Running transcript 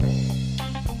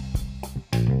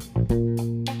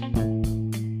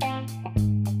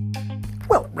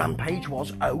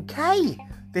was okay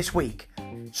this week.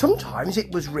 Sometimes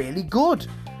it was really good.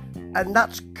 And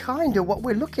that's kind of what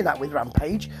we're looking at with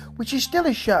Rampage, which is still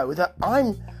a show that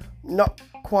I'm not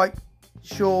quite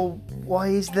sure why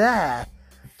is there.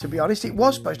 To be honest, it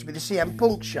was supposed to be the CM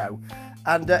Punk show,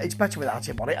 and it's better without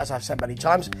him on it, as I've said many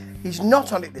times. He's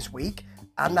not on it this week,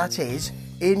 and that is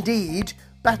indeed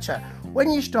better.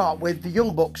 When you start with the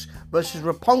Young Bucks versus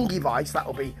Roppongi Vice,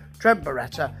 that'll be Trent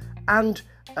Beretta and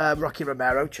Rocky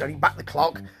Romero turning back the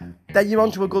clock, then you're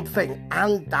onto a good thing,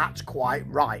 and that's quite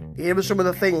right. Here are some of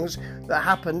the things that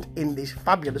happened in this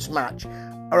fabulous match.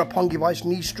 A Roppongi Vice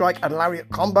knee strike and lariat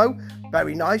combo,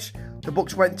 very nice. The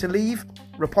Bucks went to leave,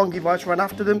 Roppongi Vice ran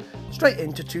after them, straight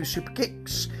into 2 super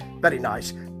kicks, very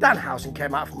nice. Danhausen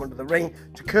came out from under the ring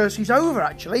to curse he's over,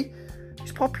 actually.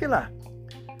 He's popular.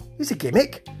 He's a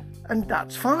gimmick, and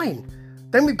that's fine.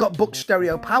 Then we've got Bucks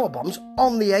stereo powerbombs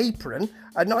on the apron,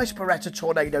 a nice Beretta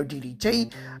Tornado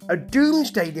DDT, a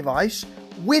Doomsday device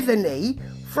with a knee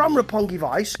from Roppongi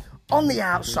Vice on the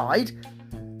outside.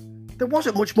 There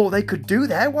wasn't much more they could do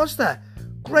there, was there?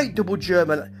 Great double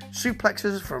German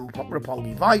suplexes from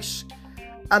Roppongi Vice,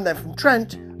 and then from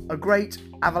Trent, a great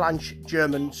avalanche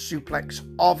German suplex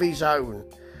of his own.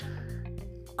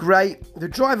 Great. The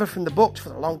driver from the Bucks for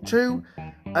the long 2,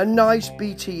 a nice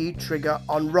BTE trigger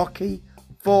on Rocky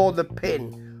for the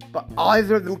pin, but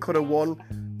either of them could have won.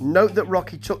 Note that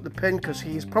Rocky took the pin because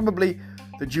he is probably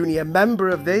the junior member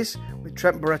of this, with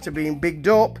Trent Beretta being bigged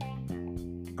up.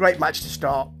 Great match to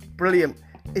start. Brilliant.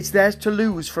 It's theirs to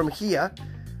lose from here.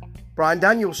 Bryan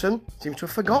Danielson seems to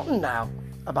have forgotten now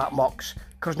about Mox,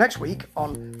 because next week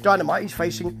on Dynamite he's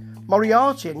facing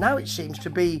Moriarty, and now it seems to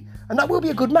be, and that will be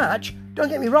a good match, don't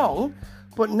get me wrong,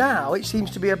 but now it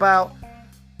seems to be about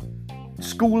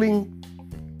schooling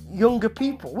younger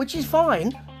people, which is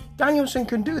fine. Danielson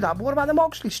can do that, but what about the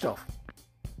Moxley stuff?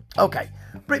 Okay,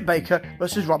 Britt Baker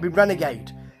versus Robin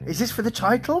Renegade. Is this for the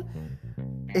title?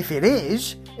 If it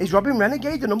is Robin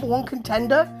Renegade the number 1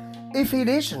 contender? If it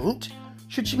isn't,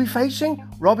 should she be facing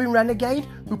Robin Renegade,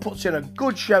 who puts in a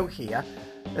good show here?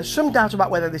 There's some doubt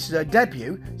about whether this is her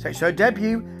debut. So it's her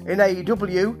debut in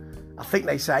AEW, I think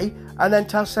they say, and then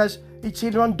Taz says he'd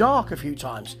seen her on Dark a few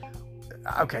times.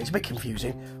 Okay, it's a bit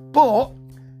confusing, but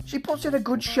she puts in a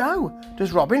good show,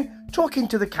 does Robin, talking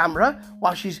to the camera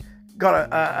while she's got a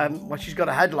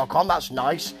headlock on. That's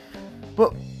nice,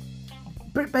 but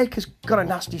Britt Baker's got a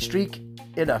nasty streak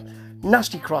in her.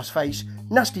 Nasty crossface,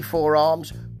 nasty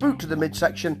forearms, boot to the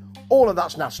midsection, all of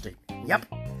that's nasty. Yep.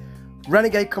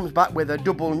 Renegade comes back with a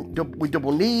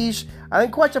double knees, and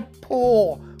then quite a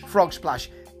poor frog splash.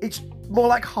 It's more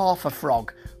like half a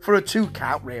frog for a 2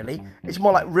 count, really. It's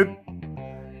more like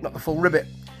not the full ribbit.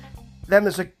 Then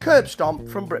there's a curb stomp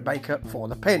from Britt Baker for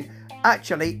the pin.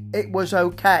 Actually, it was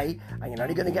okay, and you're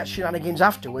only going to get shenanigans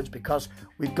afterwards because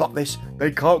we've got this,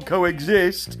 they can't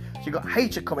coexist. So you've got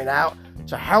Hayter coming out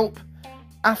to help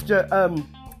after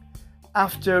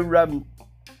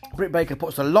Britt Baker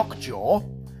puts the lockjaw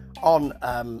on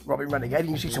Robin Renegade,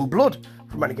 and you see some blood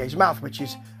from Renegade's mouth, which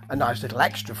is a nice little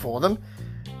extra for them.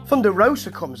 Thunder Rosa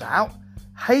comes out.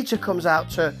 Hayter comes out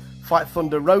to fight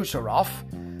Thunder Rosa off.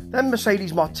 Then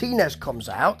Mercedes Martinez comes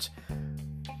out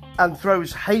and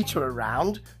throws Hayter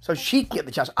around so she can get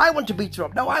the chance. I want to beat her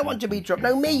up. No, I want to beat her up.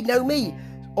 No, me.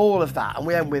 All of that. And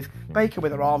we end with Baker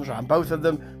with her arms around both of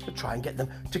them to try and get them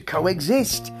to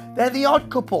coexist. They're the odd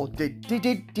couple. Ow!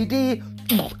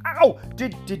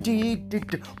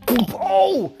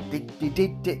 Oh!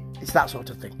 It's that sort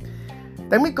of thing.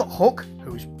 Then we've got Hook,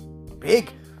 who's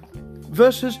big,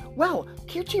 versus, well,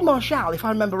 QT Marshall, if I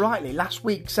remember rightly, last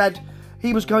week said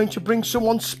he was going to bring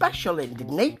someone special in,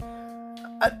 didn't he?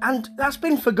 And that's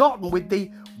been forgotten with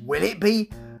the, will it be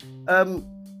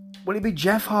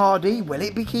Jeff Hardy? Will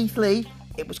it be Keith Lee?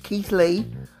 It was Keith Lee.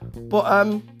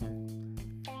 But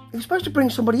he was supposed to bring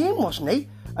somebody in, wasn't he?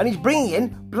 And he's bringing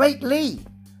in Blake Lee.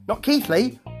 Not Keith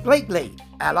Lee, Blake Lee,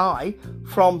 L.I.,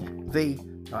 from the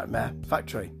Nightmare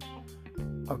Factory.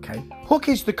 Okay. Hook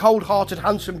is the cold-hearted,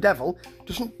 handsome devil.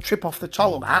 Doesn't trip off the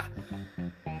tongue, that.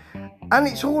 And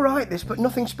it's all right, this, but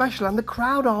nothing special. And the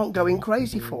crowd aren't going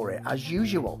crazy for it, as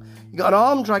usual. You got an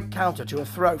arm drag counter to a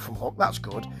throw from Hook. That's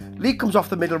good. Lee comes off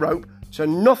the middle rope to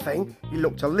nothing. He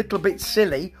looked a little bit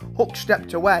silly. Hook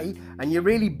stepped away, and you're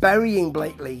really burying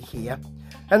Blake Lee here.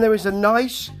 And there is a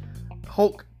nice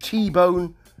Hook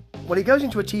T-bone. Well, he goes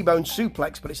into a T-bone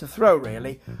suplex, but it's a throw,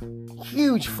 really.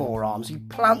 Huge forearms. He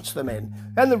plants them in.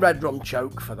 Then the Red Rum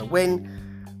choke for the win.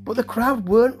 But the crowd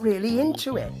weren't really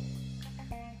into it.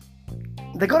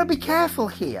 They've got to be careful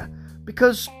here,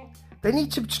 because they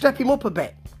need to step him up a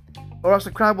bit, or else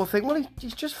the crowd will think, well,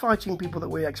 he's just fighting people that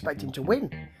we expect him to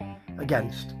win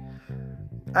against.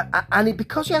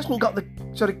 Because he hasn't got the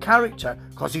sort of character,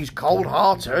 because he's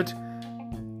cold-hearted,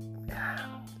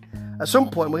 at some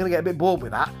point we're going to get a bit bored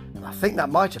with that, and I think that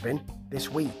might have been this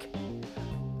week.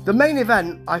 The main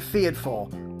event I feared for,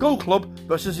 Gun Club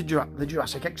versus the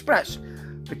Jurassic Express,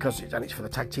 because it's for the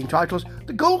tag team titles.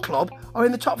 The Gun Club are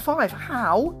in the top 5.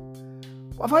 How?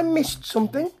 Have I missed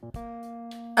something?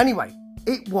 Anyway,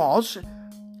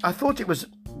 I thought this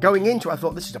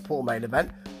is a poor main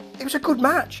event. It was a good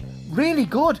match, really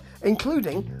good,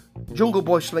 including Jungle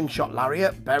Boy Slingshot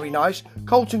Lariat, very nice.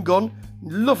 Colton Gunn,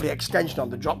 lovely extension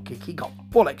on the dropkick. He got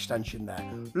full extension there,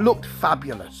 looked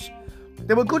fabulous.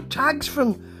 There were good tags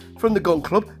from the Gun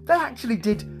Club. They actually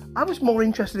did. I was more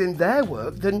interested in their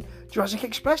work than Jurassic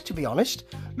Express, to be honest.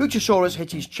 Luchasaurus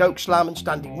hit his choke slam and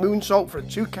standing moonsault for a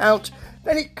 2 count.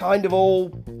 Then it kind of all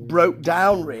broke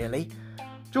down, really.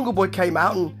 Jungle Boy came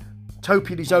out and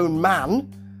topied his own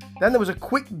man. Then there was a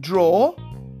quick draw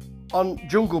on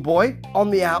Jungle Boy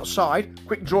on the outside.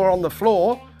 Quick draw on the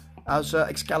floor, as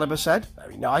Excalibur said.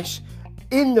 Very nice.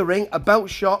 In the ring, a belt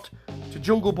shot to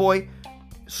Jungle Boy.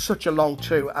 Such a long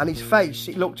 2. And his face,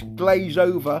 it looked glazed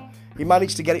over. He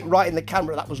managed to get it right in the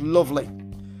camera. That was lovely.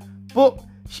 But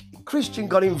Christian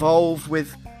got involved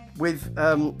with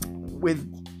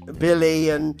Billy,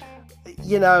 and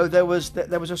there was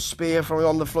a spear from him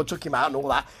on the floor, took him out and all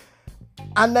that.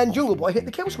 And then Jungle Boy hit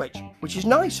the kill switch, which is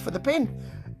nice for the pin.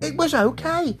 It was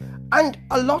okay, and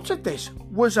a lot of this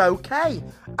was okay.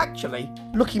 Actually,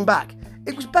 looking back,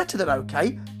 it was better than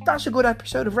okay. That's a good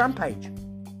episode of Rampage.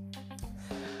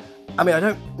 I mean, I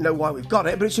don't know why we've got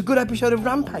it, but it's a good episode of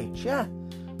Rampage, yeah.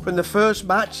 From the first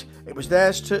match, it was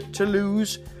theirs to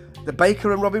lose. The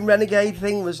Baker and Robin Renegade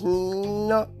thing was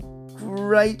not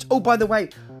great. Oh, by the way,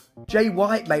 Jay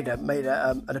White made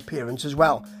an appearance as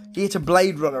well. He hit a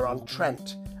Blade Runner on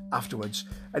Trent afterwards,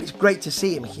 and it's great to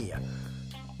see him here.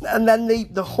 And then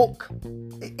the hook,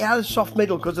 it had a soft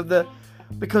middle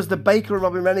because the Baker and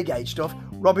Robin Renegade stuff.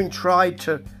 Robin tried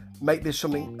to make this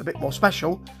something a bit more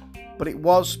special, but it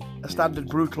was a standard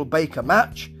brutal Baker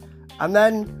match. And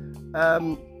then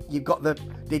you've got the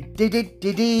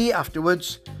did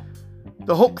afterwards.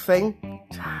 The hook thing,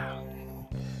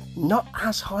 not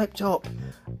as hyped up.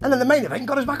 And then the main event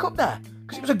got us back up there,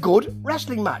 because it was a good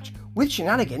wrestling match, with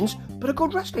shenanigans, but a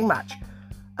good wrestling match.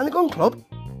 And the Gun Club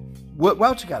work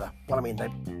well together. Well, I mean,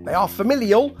 they are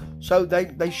familial, so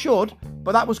they should,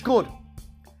 but that was good.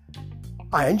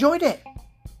 I enjoyed it.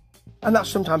 And that's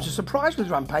sometimes a surprise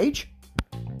with Rampage.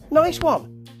 Nice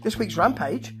one. This week's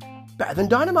Rampage, better than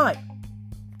Dynamite.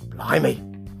 Blimey.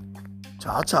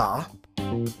 Ta-ta.